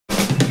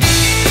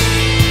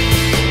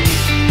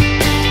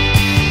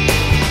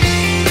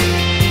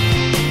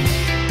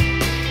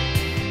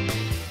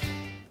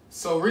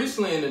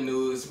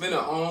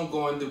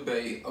ongoing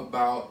debate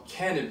about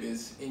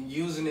cannabis and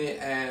using it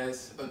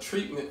as a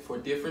treatment for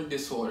different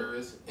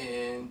disorders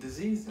and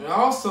diseases. And it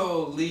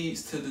also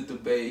leads to the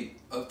debate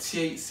of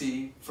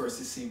THC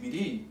versus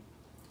CBD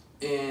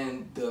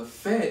and the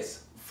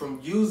effects from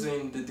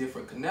using the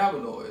different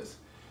cannabinoids.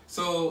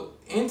 So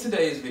in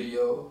today's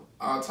video,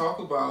 I'll talk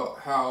about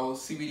how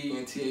CBD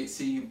and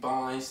THC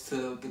binds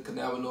to the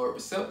cannabinoid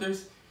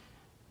receptors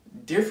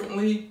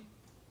differently,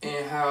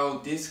 and how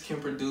this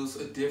can produce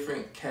a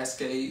different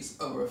cascades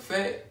of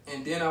effect.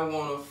 And then I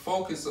want to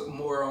focus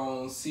more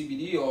on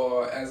CBD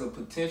oil as a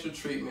potential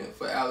treatment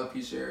for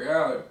alopecia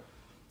areata.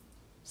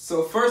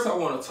 So first I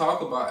want to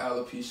talk about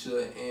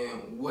alopecia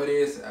and what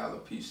is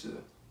alopecia.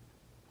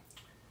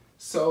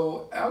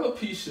 So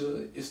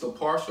alopecia is the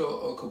partial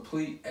or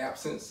complete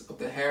absence of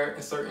the hair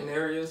in certain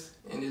areas,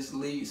 and this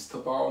leads to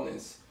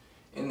baldness.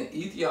 And the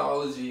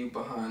etiology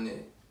behind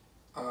it,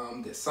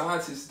 that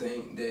scientists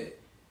think that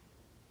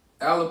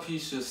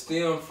alopecia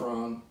stems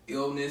from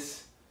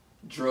illness,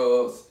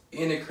 drugs,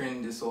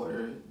 endocrine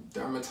disorder,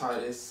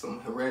 dermatitis, some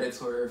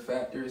hereditary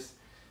factors,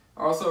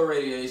 also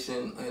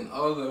radiation and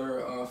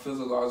other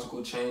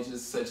physiological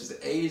changes such as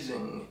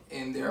aging.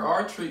 And there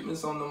are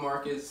treatments on the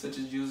market such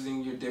as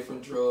using your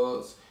different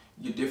drugs,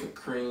 your different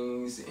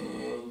creams,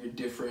 and your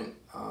different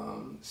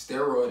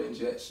steroid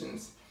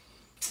injections,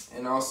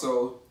 and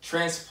also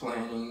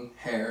transplanting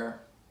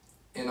hair,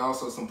 and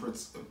also some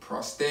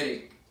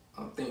prosthetic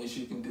things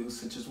you can do,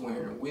 such as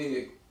wearing a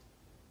wig.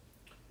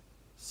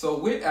 So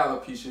with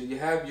alopecia, you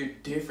have your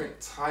different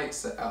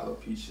types of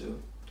alopecia,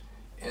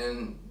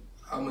 and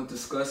I'm going to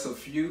discuss a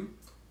few.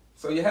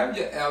 So you have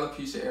your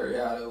alopecia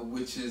areata,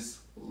 which is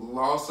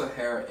loss of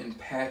hair in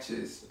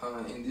patches,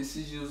 and this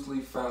is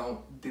usually found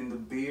in the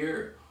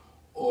beard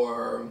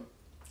or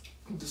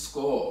the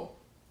skull.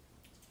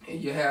 And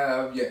you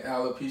have your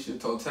alopecia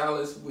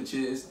totalis, which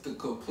is the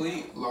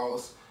complete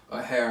loss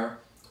of hair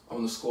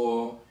on the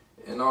skull.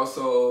 And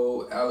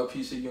also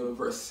alopecia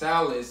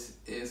universalis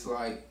is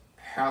like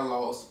hair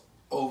loss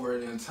over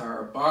the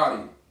entire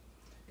body.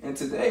 And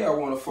today I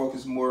want to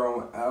focus more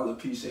on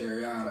alopecia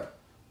areata.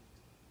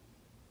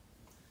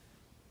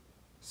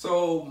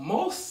 So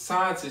most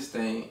scientists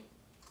think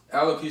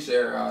alopecia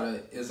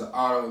areata is an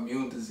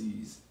autoimmune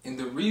disease. And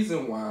the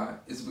reason why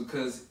is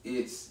because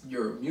it's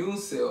your immune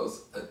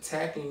cells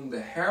attacking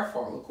the hair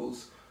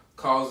follicles,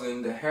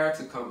 causing the hair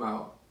to come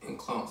out in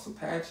clumps or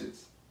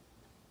patches.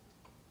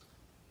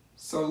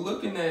 So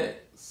looking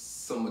at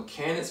some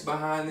mechanics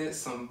behind it,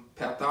 some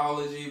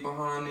pathology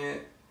behind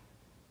it,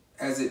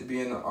 as it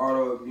being an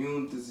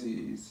autoimmune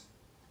disease.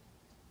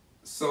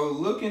 So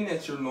looking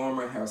at your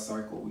normal hair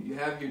cycle, you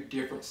have your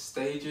different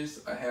stages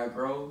of hair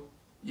growth.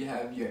 You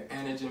have your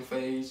anagen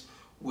phase,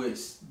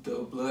 which the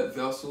blood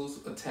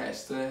vessels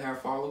attach to the hair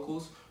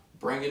follicles,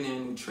 bringing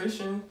in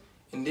nutrition,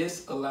 and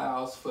this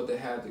allows for the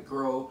hair to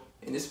grow.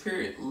 And this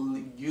period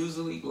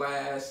usually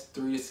lasts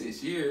 3 to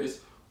 6 years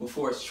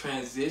before it's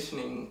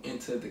transitioning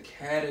into the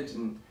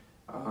catagen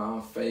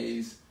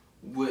phase,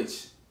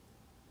 which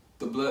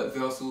the blood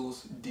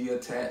vessels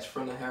detach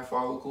from the hair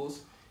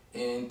follicles,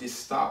 and this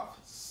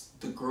stops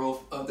the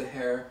growth of the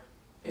hair,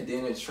 and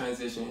then it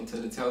transitions into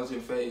the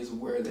telogen phase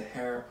where the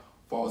hair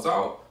falls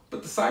out.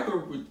 But the cycle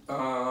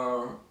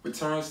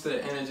returns to the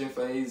anagen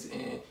phase,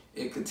 and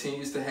it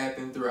continues to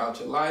happen throughout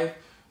your life.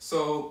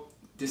 So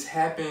this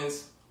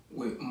happens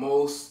with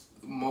most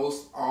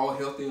all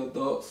healthy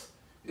adults.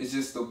 It's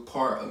just a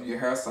part of your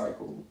hair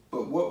cycle.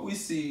 But what we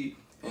see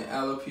in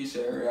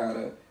alopecia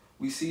areata,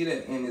 we see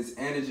that in its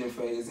anagen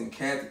phase and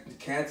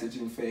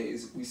catagen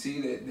phase, we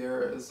see that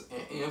there is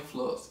an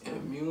influx in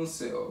immune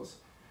cells.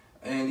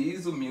 And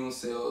these immune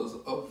cells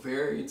are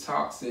very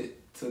toxic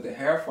to the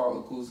hair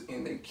follicles,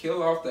 and they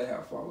kill off the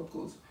hair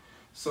follicles.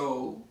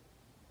 So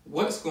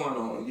what's going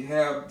on? You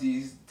have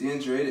these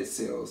dendritic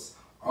cells,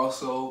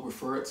 also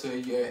referred to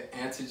your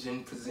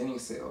antigen presenting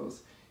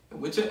cells.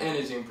 And with your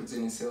antigen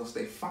presenting cells,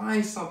 they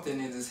find something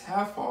in these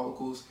hair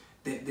follicles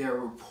that they're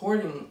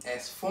reporting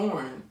as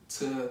foreign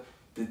to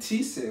the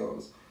T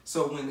cells.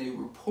 So when they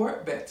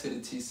report back to the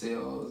T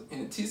cells,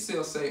 and the T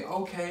cells say,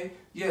 okay,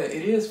 yeah,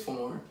 it is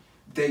foreign,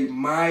 they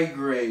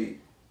migrate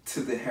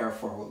to the hair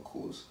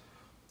follicles.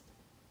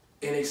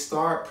 And they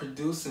start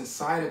producing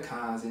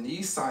cytokines, and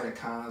these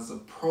cytokines are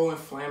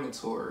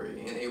pro-inflammatory,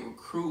 and they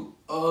recruit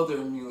other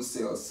immune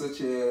cells,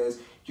 such as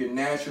your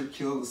natural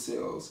killer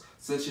cells,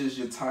 such as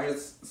your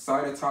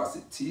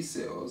cytotoxic T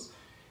cells.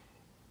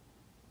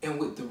 And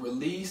with the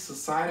release of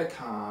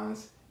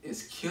cytokines,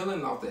 it's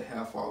killing off the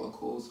hair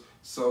follicles,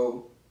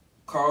 so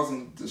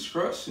causing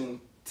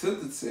destruction to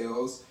the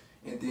cells,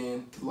 and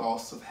then the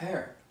loss of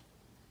hair.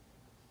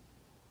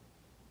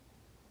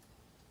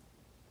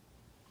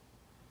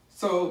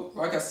 So,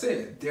 like I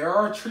said, there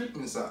are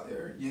treatments out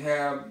there. You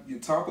have your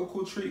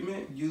topical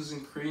treatment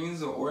using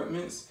creams or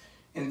ointments,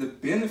 and the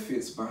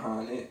benefits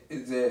behind it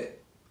is that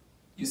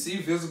you see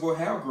visible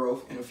hair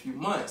growth in a few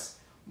months,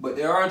 but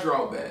there are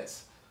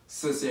drawbacks,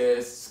 such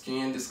as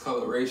skin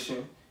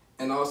discoloration,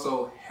 and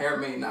also hair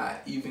may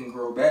not even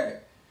grow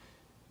back.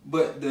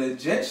 But the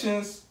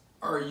injections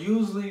are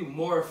usually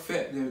more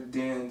effective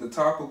than the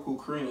topical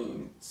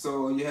cream.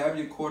 So you have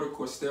your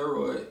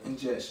corticosteroid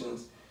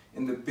injections,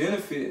 and the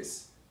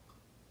benefits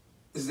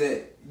is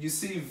that you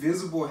see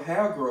visible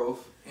hair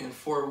growth in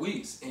 4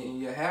 weeks, and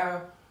your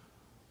hair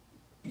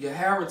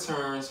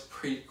returns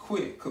pretty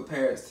quick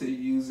compared to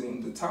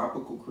using the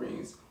topical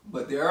creams.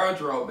 But there are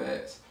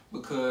drawbacks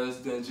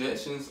because the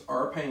injections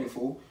are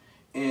painful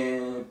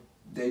and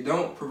they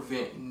don't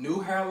prevent new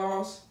hair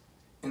loss,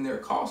 and they're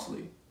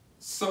costly.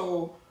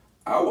 So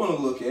I want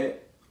to look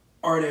at,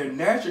 are there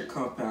natural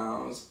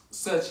compounds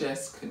such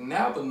as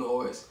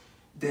cannabinoids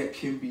that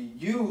can be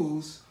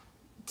used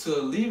to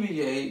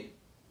alleviate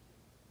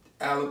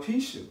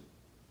alopecia?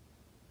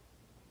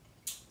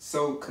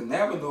 So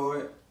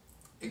cannabinoid,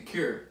 a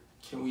cure.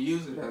 Can we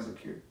use it as a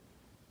cure?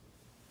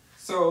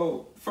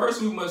 So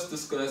first we must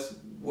discuss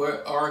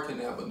what are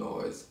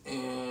cannabinoids.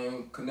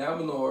 And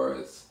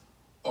cannabinoids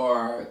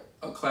are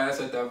a class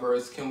of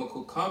diverse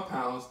chemical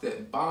compounds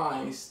that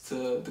binds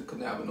to the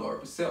cannabinoid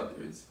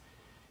receptors.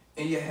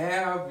 And you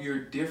have your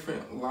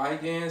different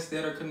ligands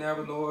that are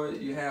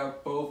cannabinoid. You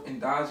have both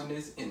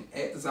endogenous and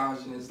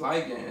exogenous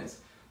ligands,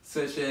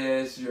 such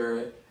as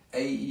your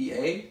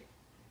AEA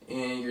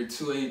and your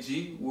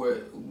 2AG,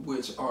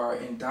 which are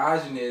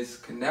endogenous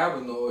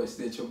cannabinoids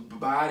that your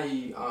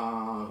body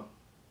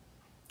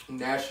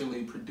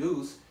naturally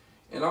produce,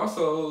 and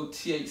also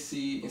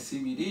THC and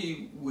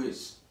CBD,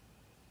 which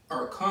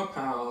are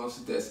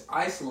compounds that's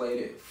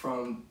isolated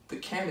from the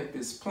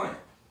cannabis plant.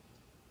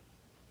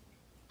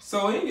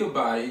 So in your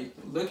body,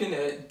 looking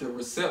at the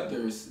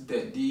receptors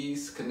that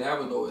these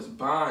cannabinoids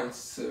bind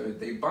to,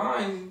 they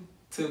bind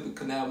to the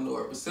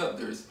cannabinoid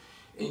receptors,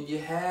 and you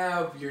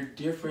have your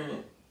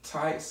different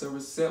types of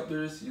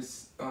receptors.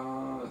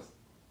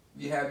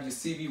 You have your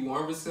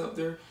CB1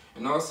 receptor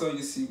and also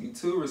your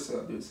CB2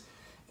 receptors.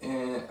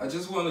 And I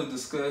just want to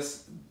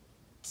discuss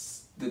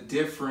the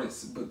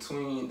difference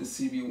between the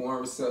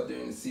CB1 receptor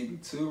and the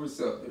CB2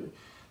 receptor.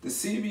 The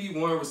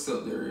CB1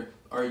 receptor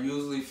are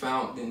usually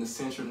found in the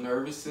central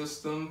nervous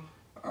system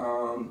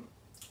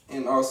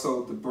and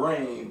also the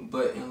brain,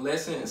 but in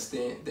lesser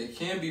extent they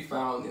can be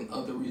found in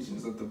other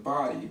regions of the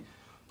body.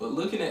 But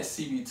looking at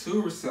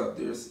CB2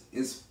 receptors,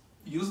 it's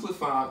usually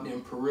found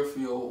in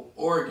peripheral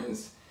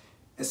organs,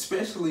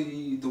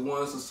 especially the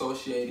ones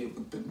associated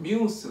with the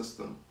immune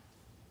system.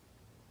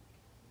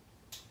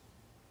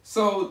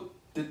 So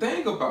the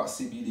thing about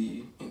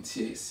CBD and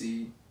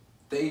THC,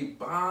 they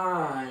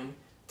bind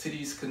to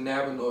these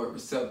cannabinoid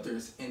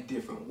receptors in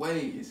different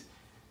ways.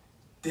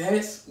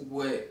 That's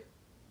what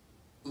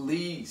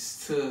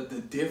leads to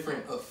the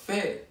different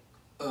effect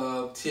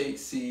of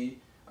THC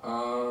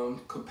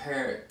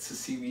compared to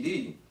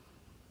CBD.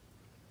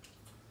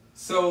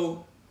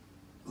 So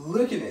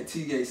looking at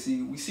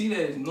THC, we see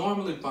that it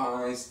normally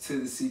binds to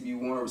the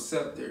CB1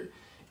 receptor,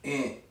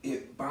 and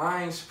it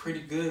binds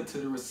pretty good to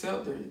the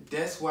receptor.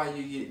 That's why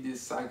you get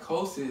this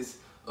psychosis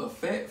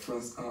effect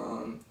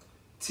from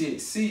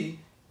THC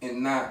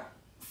and not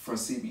from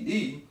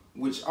CBD,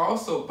 which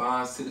also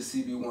binds to the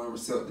CB1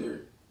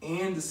 receptor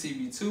and the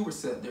CB2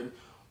 receptor,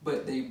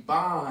 but they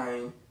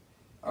bind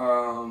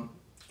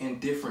in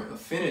different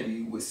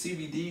affinity, with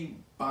CBD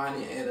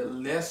binding at a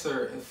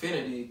lesser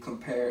affinity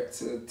compared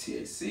to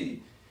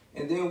THC.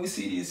 And then we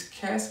see these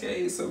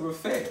cascades of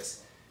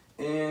effects,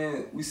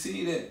 and we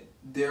see that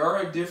there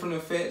are different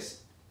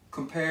effects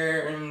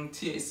comparing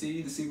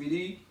THC to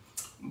CBD,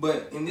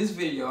 but in this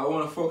video I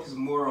want to focus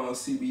more on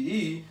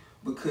CBD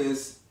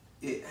because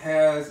it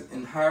has a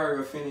higher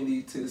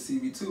affinity to the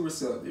CB2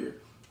 receptor.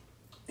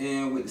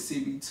 And with the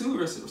CB2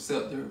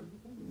 receptor,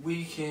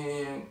 we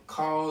can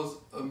cause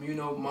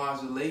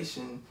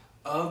immunomodulation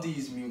of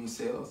these immune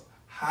cells,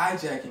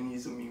 hijacking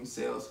these immune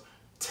cells,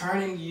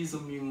 turning these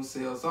immune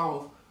cells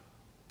off,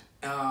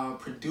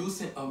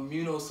 producing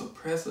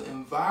immunosuppressive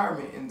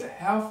environment in the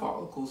hair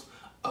follicles,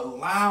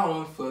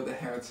 allowing for the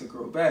hair to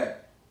grow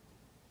back.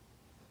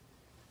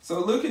 So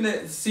looking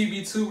at the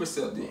CB2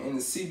 receptor and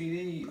the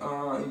CBD,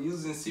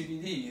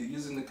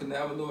 using the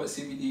cannabinoid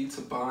CBD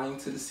to bind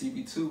to the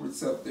CB2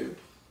 receptor,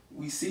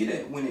 we see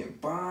that when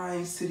it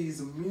binds to these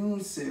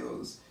immune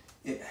cells,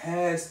 it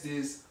has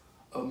this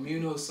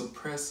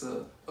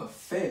immunosuppressive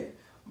effect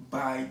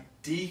by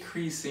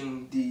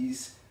decreasing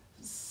these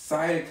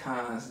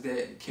cytokines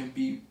that can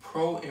be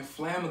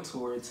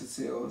pro-inflammatory to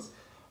cells,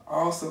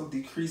 also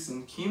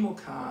decreasing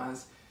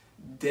chemokines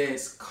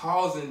that's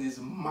causing this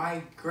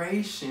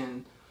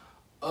migration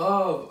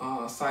of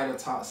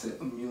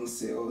cytotoxic immune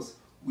cells.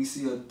 We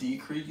see a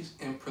decrease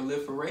in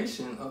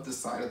proliferation of the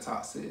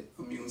cytotoxic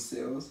immune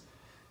cells.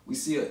 We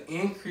see an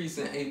increase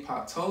in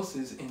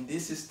apoptosis, and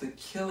this is the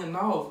killing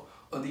off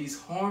of these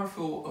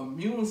harmful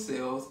immune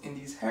cells in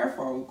these hair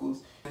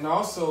follicles, and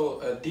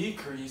also a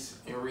decrease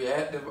in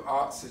reactive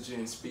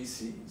oxygen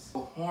species,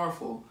 so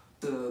harmful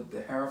to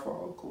the hair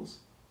follicles.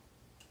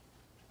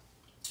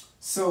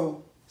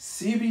 So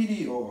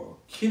CBD oil,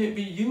 can it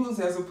be used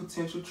as a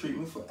potential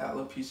treatment for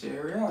alopecia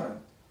areata?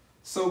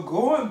 So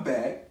going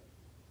back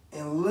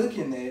and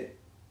looking at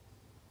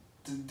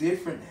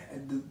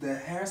the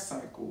hair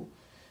cycle,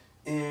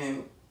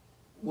 and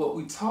what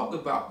we talked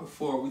about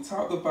before. We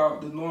talked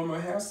about the normal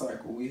hair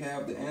cycle. We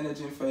have the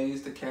anagen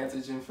phase, the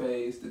catagen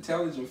phase, the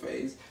telogen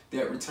phase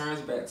that returns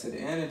back to the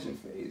anagen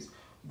phase.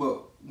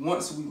 But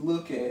once we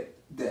look at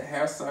the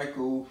hair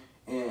cycle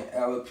in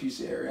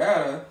alopecia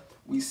areata,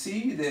 we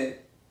see that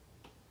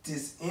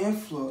this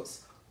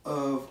influx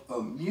of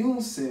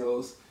immune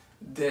cells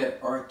that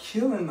are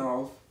killing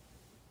off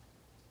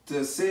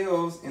the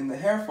cells in the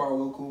hair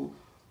follicle,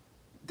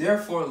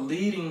 therefore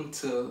leading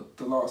to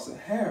the loss of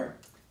hair.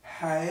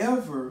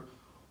 However,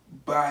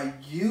 by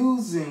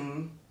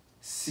using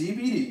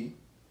CBD,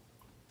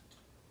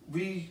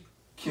 we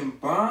can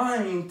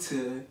bind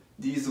to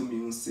these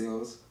immune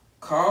cells,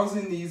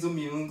 causing these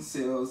immune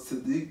cells to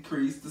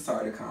decrease the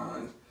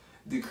cytokines,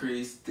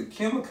 decrease the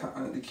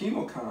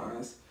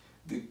chemokines,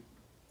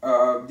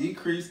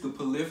 decrease the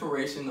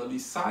proliferation of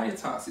these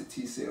cytotoxic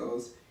T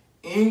cells,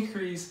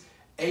 increase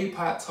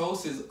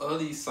apoptosis of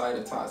these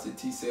cytotoxic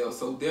T cells.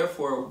 So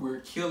therefore,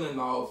 we're killing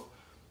off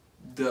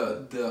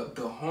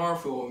the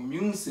harmful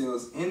immune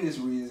cells in this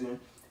region,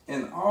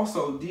 and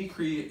also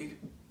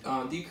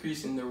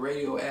decreasing the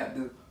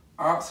radioactive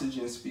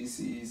oxygen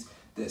species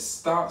that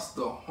stops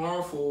the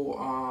harmful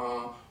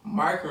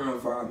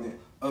microenvironment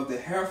of the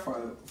hair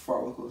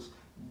follicles,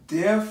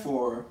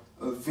 therefore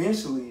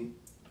eventually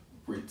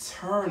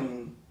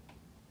returning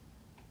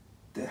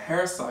the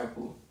hair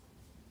cycle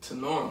to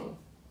normal.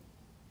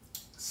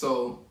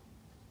 So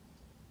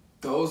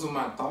those are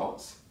my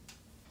thoughts.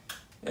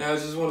 And I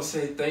just want to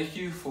say thank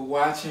you for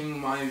watching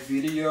my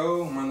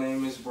video. My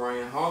name is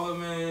Brian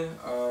Holloman.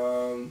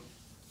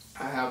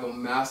 I have a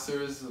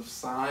Master's of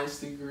Science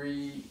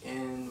degree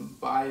in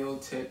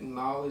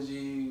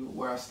biotechnology,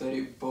 where I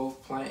study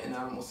both plant and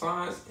animal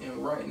science.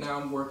 And right now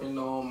I'm working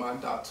on my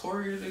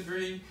doctoral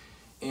degree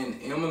in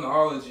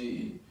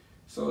immunology.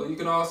 So you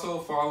can also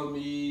follow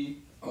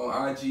me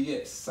on IG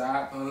at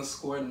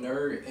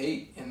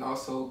sci_nerd8 and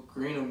also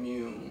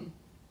GreenImmune.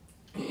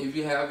 And if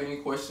you have any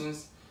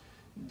questions,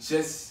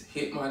 just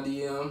hit my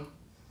DMs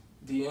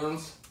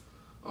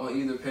on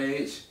either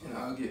page and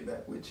I'll get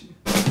back with you.